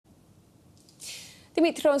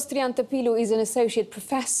Dimitrios Triantaphyllou is an associate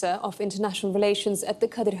professor of international relations at the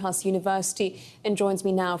Kadir University and joins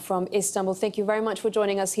me now from Istanbul. Thank you very much for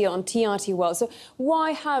joining us here on TRT World. So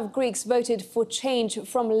why have Greeks voted for change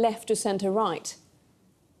from left to centre-right?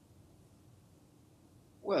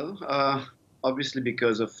 Well, obviously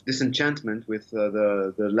because of disenchantment with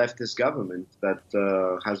the leftist government that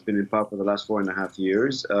has been in power for the last 4.5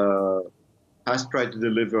 years, has tried to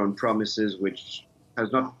deliver on promises which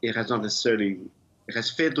it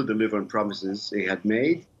has failed to deliver on promises it had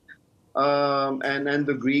made. And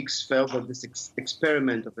the Greeks felt that this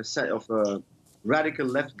experiment of a radical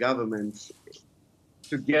left government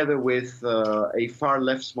together with a far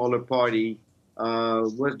left smaller party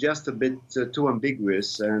was just a bit too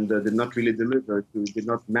ambiguous and did not really deliver, did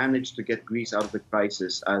not manage to get Greece out of the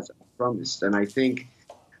crisis as promised. And I think,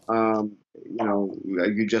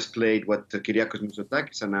 you just played what Kadir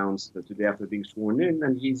announced today after being sworn in,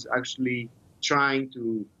 and he's actually trying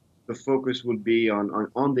to, the focus will be on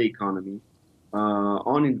the economy,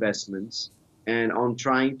 on investments, and on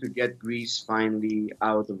trying to get Greece finally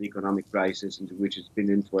out of the economic crisis into which it's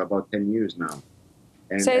been in for about 10 years now.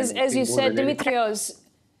 And, so as you said, Dimitrios,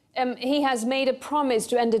 he has made a promise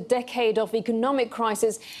to end a decade of economic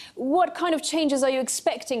crisis. What kind of changes are you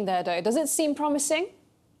expecting there, though? Does it seem promising?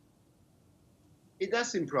 It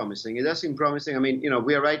does seem promising. It does seem promising. I mean,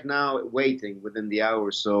 we are right now waiting. Within the hour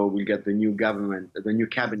or so, we'll get the new government, the new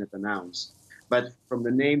cabinet announced. But from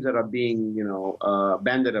the names that are being,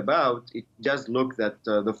 bandied about, it does look that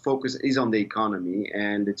the focus is on the economy,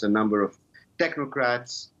 and it's a number of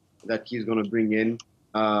technocrats that he's going to bring in,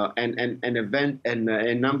 and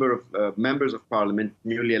a number of members of parliament,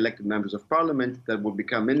 newly elected members of parliament, that will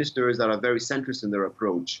become ministers that are very centrist in their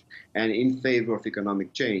approach and in favor of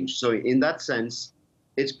economic change. So in that sense,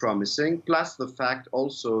 it's promising. Plus the fact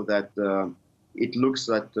also that it looks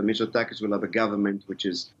that Mitsotakis will have a government which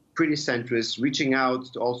is pretty centrist, reaching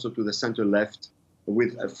out also to the center-left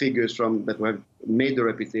with figures that have made their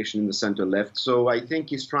reputation in the center-left. So I think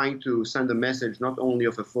he's trying to send a message not only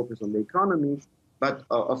of a focus on the economy, but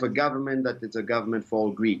of a government that is a government for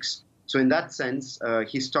all Greeks. So in that sense,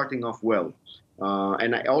 he's starting off well.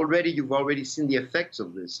 And you've already seen the effects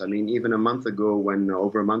of this. I mean, even over a month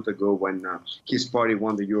ago, when his party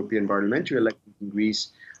won the European parliamentary elections in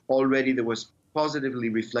Greece, already there was positively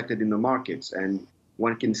reflected in the markets. And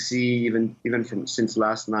one can see even since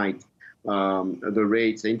last night,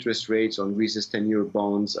 the interest rates on Greece's 10-year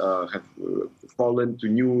bonds have fallen to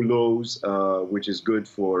new lows, which is good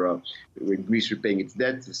for Greece repaying its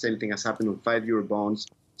debt. The same thing has happened with 5-year bonds.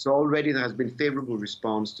 So already there has been favorable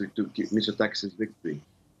response to Mitsotakis' victory.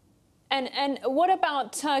 And what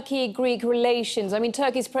about Turkey-Greek relations? I mean,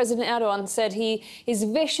 Turkey's President Erdogan said he is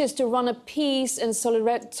vicious to run a peace and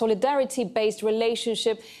solidarity-based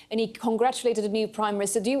relationship, and he congratulated the new Prime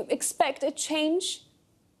Minister. Do you expect a change?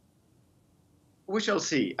 We shall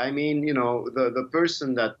see. I mean, the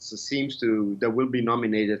person that will be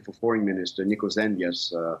nominated for foreign minister, Nikos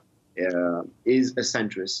Endias, is a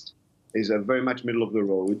centrist, is a very much middle of the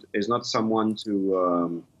road, is not someone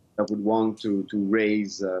that would want to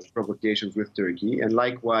raise provocations with Turkey. And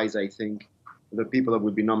likewise, I think the people that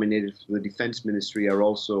would be nominated for the defense ministry are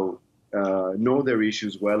also know their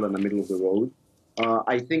issues well and are middle of the road.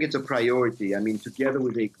 I think it's a priority. I mean, together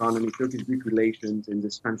with the economy, Turkish-Greek relations in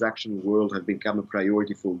this transactional world have become a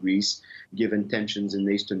priority for Greece, given tensions in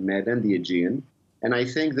the Eastern Med and the Aegean. And I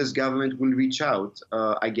think this government will reach out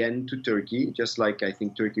again to Turkey, just like I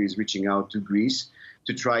think Turkey is reaching out to Greece,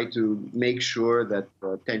 to try to make sure that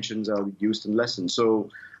tensions are reduced and lessened. So,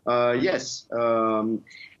 yes, one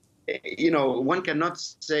cannot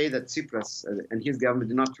say that Tsipras and his government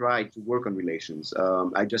did not try to work on relations.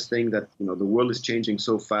 I just think that, the world is changing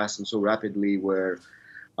so fast and so rapidly, where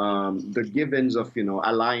the givens of,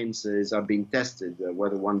 alliances are being tested,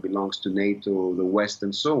 whether one belongs to NATO, the West,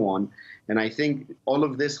 and so on. And I think all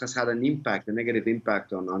of this has had a negative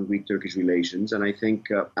impact on Greek-Turkish relations. And I think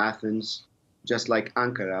Athens, just like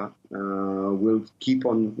Ankara, will keep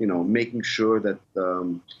on, making sure that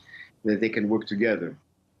they can work together.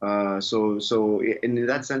 So in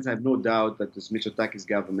that sense, I have no doubt that this Mitsotakis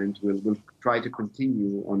government will try to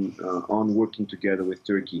continue on working together with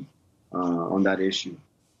Turkey on that issue.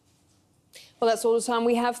 Well, that's all the time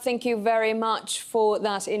we have. Thank you very much for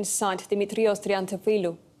that insight, Dimitrios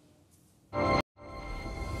Triantaphyllou.